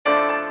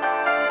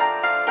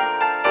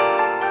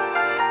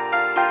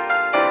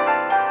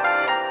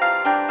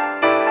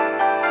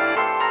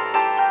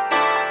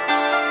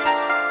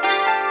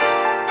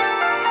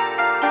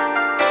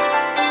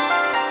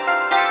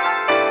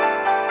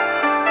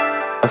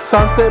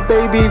sunset,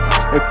 baby,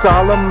 it's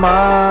all of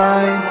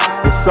mine.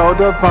 It's so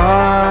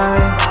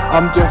divine,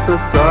 I'm just a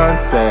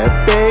sunset,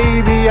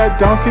 baby. I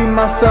don't see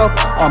myself,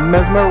 I'm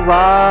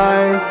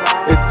mesmerized.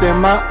 It's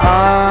in my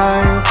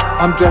eyes,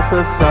 I'm just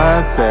a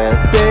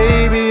sunset,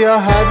 baby. I'll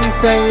have you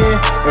saying,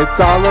 it's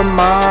all of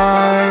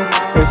mine.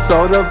 It's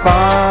so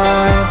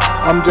divine,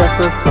 I'm just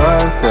a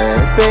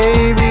sunset,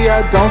 baby.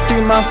 I don't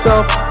see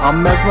myself,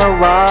 I'm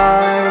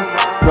mesmerized.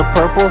 The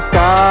purple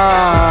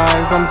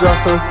skies, I'm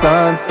just a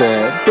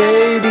sunset,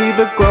 baby.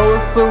 The glow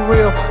is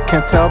surreal,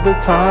 can't tell the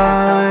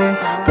time.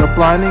 The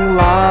blinding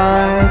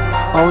lights,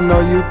 oh no,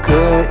 you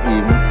could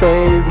even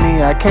faze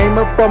me. I came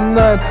up from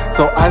none,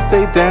 so I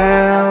stay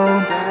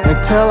down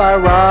until I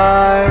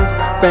rise.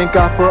 Thank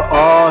God for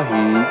all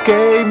He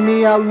gave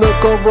me. I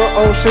look over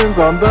oceans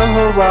on the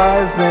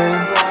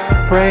horizon,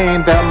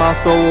 praying that my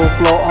soul will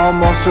flow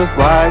almost just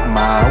like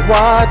my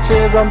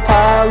watches. I'm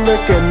tired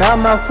looking at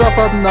myself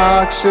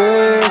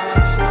obnoxious.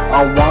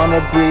 I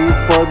wanna breathe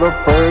for the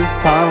first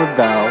time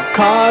without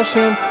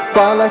caution.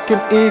 Fly like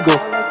an eagle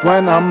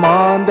when I'm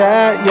on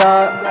that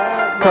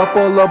yacht.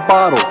 Couple of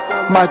bottles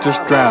might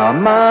just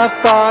drown my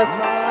thoughts.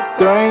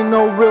 There ain't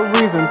no real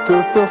reason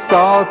to feel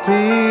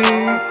salty.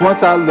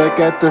 Once I look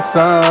at the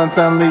sun,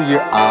 suddenly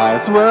your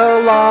eyes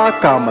will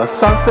lock. I'm a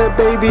sunset,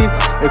 baby,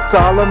 it's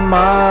all of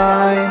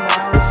mine.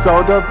 It's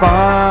so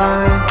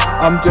divine,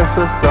 I'm just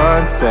a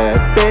sunset,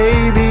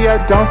 baby. I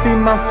don't see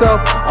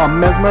myself, I'm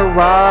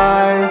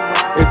mesmerized.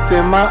 It's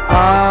in my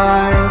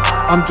eyes,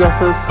 I'm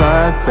just a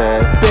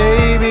sunset,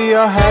 baby.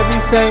 I'll have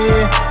you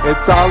saying,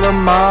 it's all of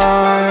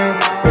mine.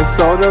 It's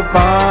so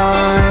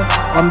divine,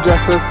 I'm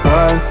just a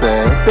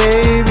sunset,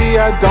 baby.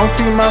 I don't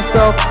see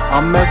myself,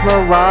 I'm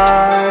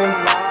mesmerized.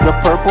 The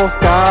purple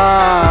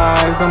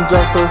skies, I'm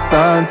just a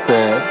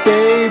sunset,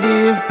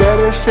 baby. It's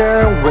better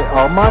sharing with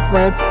all my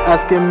friends,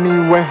 asking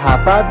me where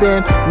have I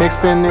been.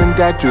 Mixing in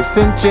that juice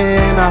and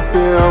gin, I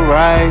feel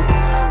right.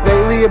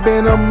 Lately I've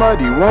been a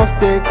muddy, won't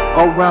stick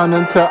around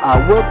until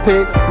I would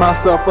pick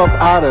myself up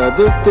out of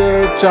this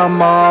ditch. I'm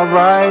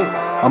alright,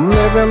 I'm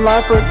living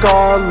life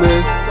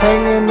regardless,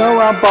 hanging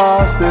around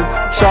bosses,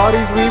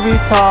 shawties we be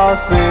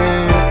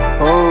tossing.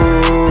 Oh,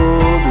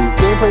 these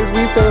gameplays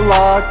we stay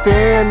locked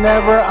in,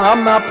 never,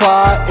 I'm not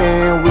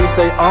plotting, we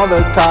stay on the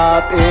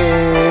top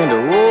end.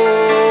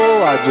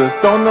 Oh, I just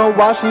don't know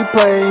why she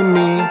play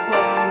me.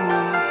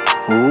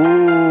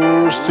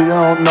 Ooh, she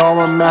don't know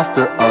I'm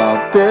master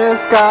of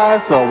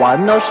disguise, so I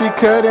know she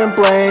couldn't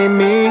blame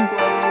me.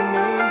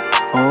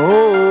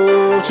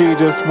 Oh, she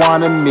just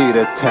wanted me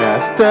to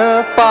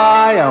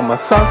testify. I'm a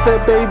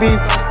sunset, baby,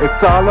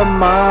 it's all of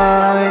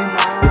mine.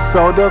 It's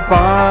so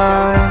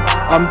divine,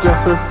 I'm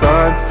just a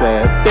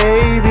sunset,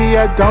 baby.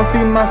 I don't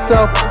see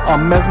myself,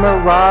 I'm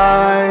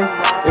mesmerized.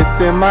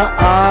 It's in my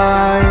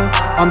eyes,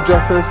 I'm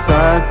just a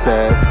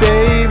sunset,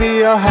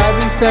 baby. I'll have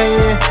you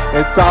saying,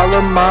 it's all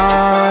of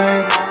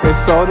mine. It's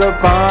so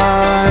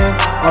divine,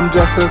 I'm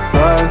just a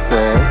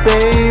sunset,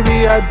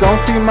 baby. I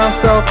don't see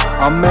myself,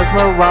 I'm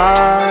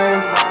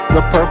mesmerized.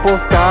 The purple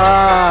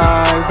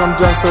skies, I'm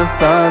just a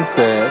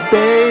sunset,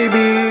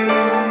 baby.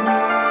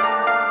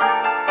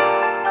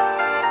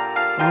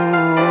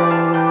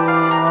 Ooh,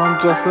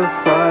 I'm just a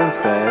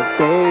sunset,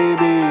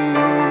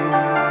 baby.